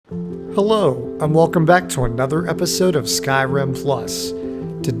Hello, and welcome back to another episode of Skyrim Plus.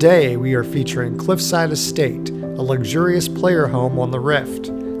 Today we are featuring Cliffside Estate, a luxurious player home on the Rift.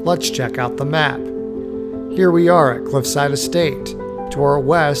 Let's check out the map. Here we are at Cliffside Estate. To our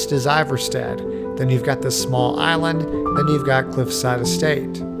west is Ivarstead, then you've got this small island, then you've got Cliffside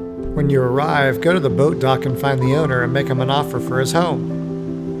Estate. When you arrive, go to the boat dock and find the owner and make him an offer for his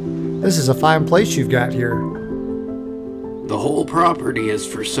home. This is a fine place you've got here. The whole property is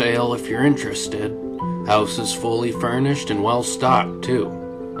for sale if you're interested. House is fully furnished and well stocked too.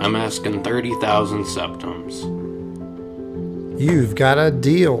 I'm asking 30,000 septums. You've got a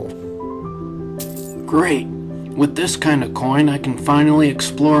deal. Great. With this kind of coin, I can finally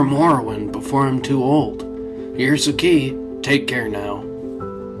explore Morrowind before I'm too old. Here's the key. Take care now.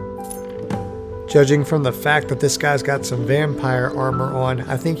 Judging from the fact that this guy's got some vampire armor on,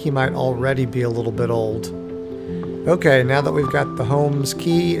 I think he might already be a little bit old. Okay, now that we've got the home's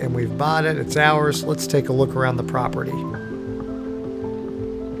key and we've bought it, it's ours, let's take a look around the property.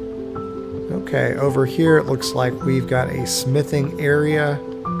 Okay, over here it looks like we've got a smithing area.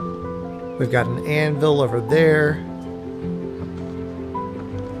 We've got an anvil over there.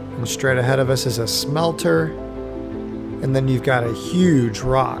 And straight ahead of us is a smelter. And then you've got a huge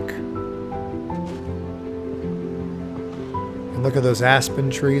rock. And look at those aspen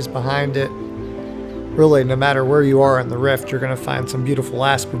trees behind it. Really, no matter where you are in the Rift, you're going to find some beautiful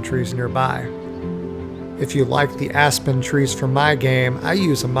aspen trees nearby. If you like the aspen trees from my game, I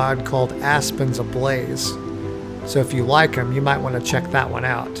use a mod called Aspen's Ablaze. So if you like them, you might want to check that one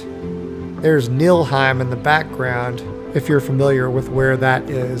out. There's Nilheim in the background, if you're familiar with where that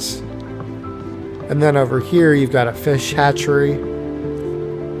is. And then over here, you've got a fish hatchery.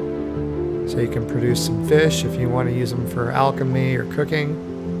 So you can produce some fish if you want to use them for alchemy or cooking.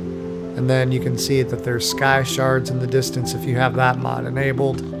 And then you can see that there's sky shards in the distance if you have that mod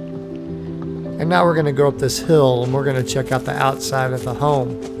enabled. And now we're going to go up this hill and we're going to check out the outside of the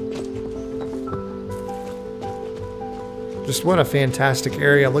home. Just what a fantastic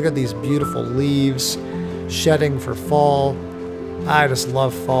area. Look at these beautiful leaves shedding for fall. I just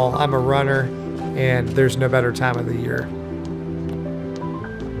love fall. I'm a runner and there's no better time of the year.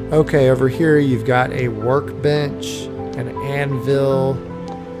 Okay, over here you've got a workbench, an anvil,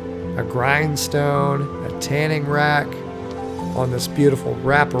 a grindstone, a tanning rack on this beautiful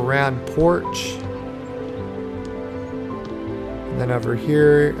wraparound porch. And then over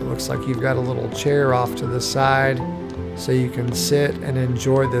here, it looks like you've got a little chair off to the side so you can sit and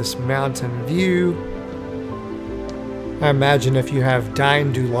enjoy this mountain view. I imagine if you have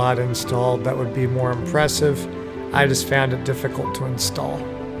Dine-Do-Lot installed, that would be more impressive. I just found it difficult to install.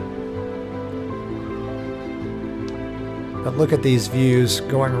 But look at these views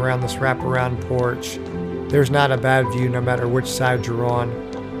going around this wraparound porch. There's not a bad view no matter which side you're on.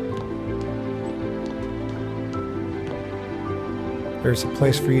 There's a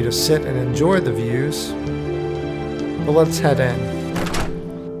place for you to sit and enjoy the views. But let's head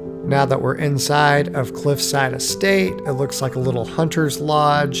in. Now that we're inside of Cliffside Estate, it looks like a little hunter's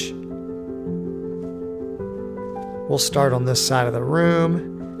lodge. We'll start on this side of the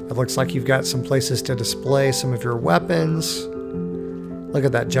room. It looks like you've got some places to display some of your weapons. Look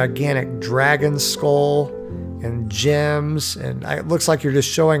at that gigantic dragon skull and gems. And it looks like you're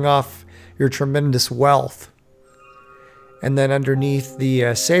just showing off your tremendous wealth. And then underneath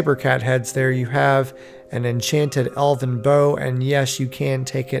the saber cat heads there, you have an enchanted elven bow. And yes, you can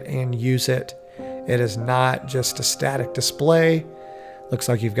take it and use it. It is not just a static display. Looks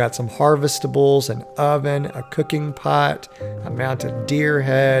like you've got some harvestables, an oven, a cooking pot, a mounted deer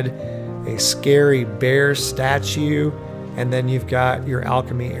head, a scary bear statue, and then you've got your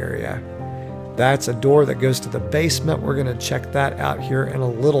alchemy area. That's a door that goes to the basement. We're going to check that out here in a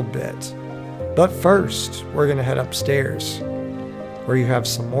little bit. But first, we're going to head upstairs, where you have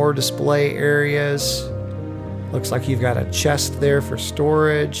some more display areas. Looks like you've got a chest there for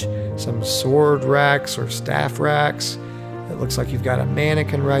storage, some sword racks or staff racks. It looks like you've got a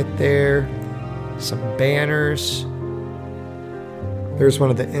mannequin right there, some banners. There's one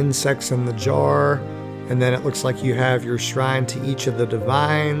of the insects in the jar, and then it looks like you have your shrine to each of the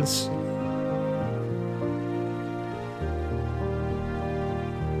divines.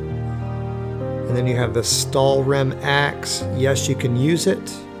 And then you have the Stalrim axe. Yes, you can use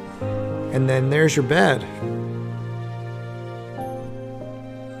it. And then there's your bed.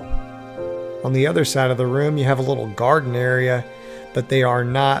 On the other side of the room, you have a little garden area, but they are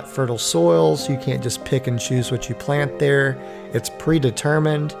not fertile soils. You can't just pick and choose what you plant there. It's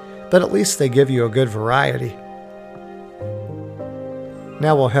predetermined, but at least they give you a good variety.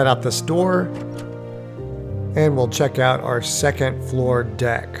 Now we'll head out this door, and we'll check out our second floor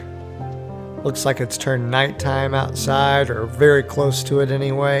deck. Looks like it's turned nighttime outside, or very close to it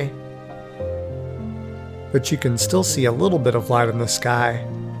anyway. But you can still see a little bit of light in the sky.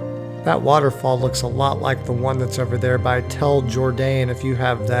 That waterfall looks a lot like the one that's over there by Tel Jourdain if you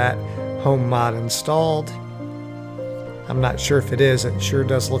have that home mod installed. I'm not sure if it is, it sure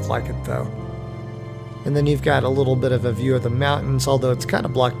does look like it though. And then you've got a little bit of a view of the mountains, although it's kind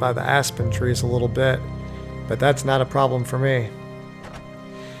of blocked by the aspen trees a little bit. But that's not a problem for me.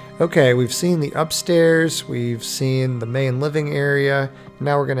 Okay, we've seen the upstairs, we've seen the main living area.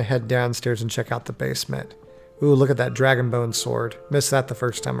 Now we're going to head downstairs and check out the basement. Ooh, look at that dragon bone sword. Missed that the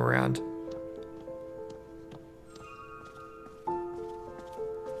first time around.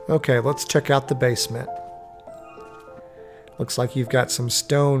 Okay, let's check out the basement. Looks like you've got some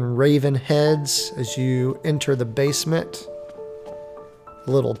stone raven heads as you enter the basement.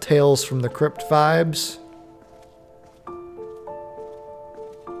 Little Tales from the Crypt vibes.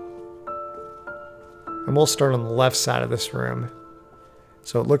 And we'll start on the left side of this room.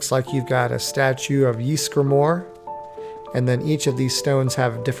 So it looks like you've got a statue of Ysgramor, and then each of these stones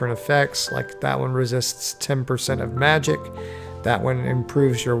have different effects, like that one resists 10% of magic, that one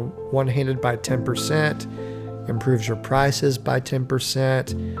improves your one-handed by 10%, improves your prices by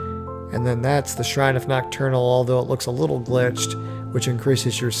 10%, and then that's the Shrine of Nocturnal, although it looks a little glitched, which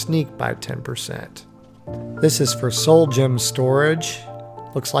increases your sneak by 10%. This is for soul gem storage.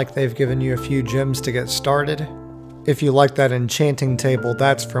 Looks like they've given you a few gems to get started. If you like that enchanting table,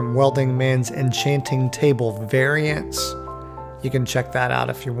 that's from Welding Man's Enchanting Table Variants. You can check that out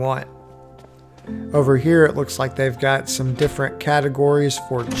if you want. Over here it looks like they've got some different categories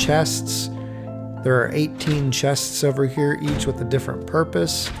for chests. There are 18 chests over here, each with a different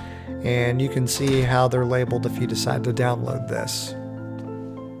purpose, and you can see how they're labeled if you decide to download this.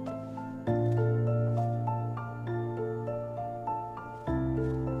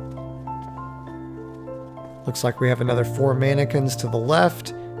 Looks like we have another 4 mannequins to the left,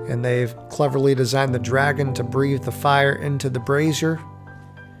 and they've cleverly designed the dragon to breathe the fire into the brazier.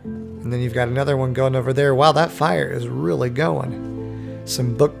 And then you've got another one going over there. Wow, that fire is really going.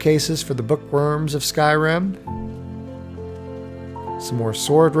 Some bookcases for the bookworms of Skyrim. Some more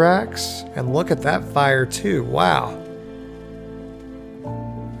sword racks. And look at that fire too. Wow.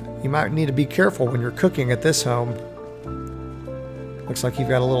 You might need to be careful when you're cooking at this home. Looks like you've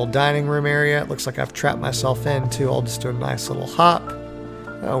got a little dining room area. It looks like I've trapped myself in too. I'll just do a nice little hop.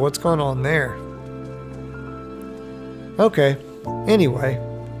 Oh, what's going on there? Okay, anyway,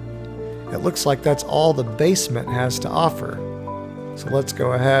 it looks like that's all the basement has to offer. So let's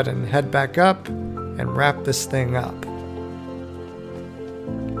go ahead and head back up and wrap this thing up.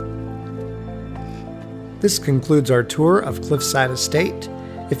 This concludes our tour of Cliffside Estate.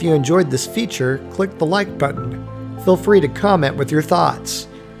 If you enjoyed this feature, click the like button. Feel free to comment with your thoughts.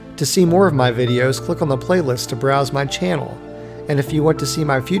 To see more of my videos, click on the playlist to browse my channel. And if you want to see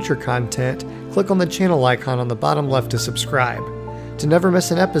my future content, click on the channel icon on the bottom left to subscribe. To never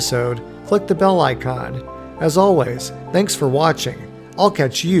miss an episode, click the bell icon. As always, thanks for watching. I'll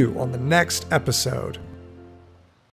catch you on the next episode.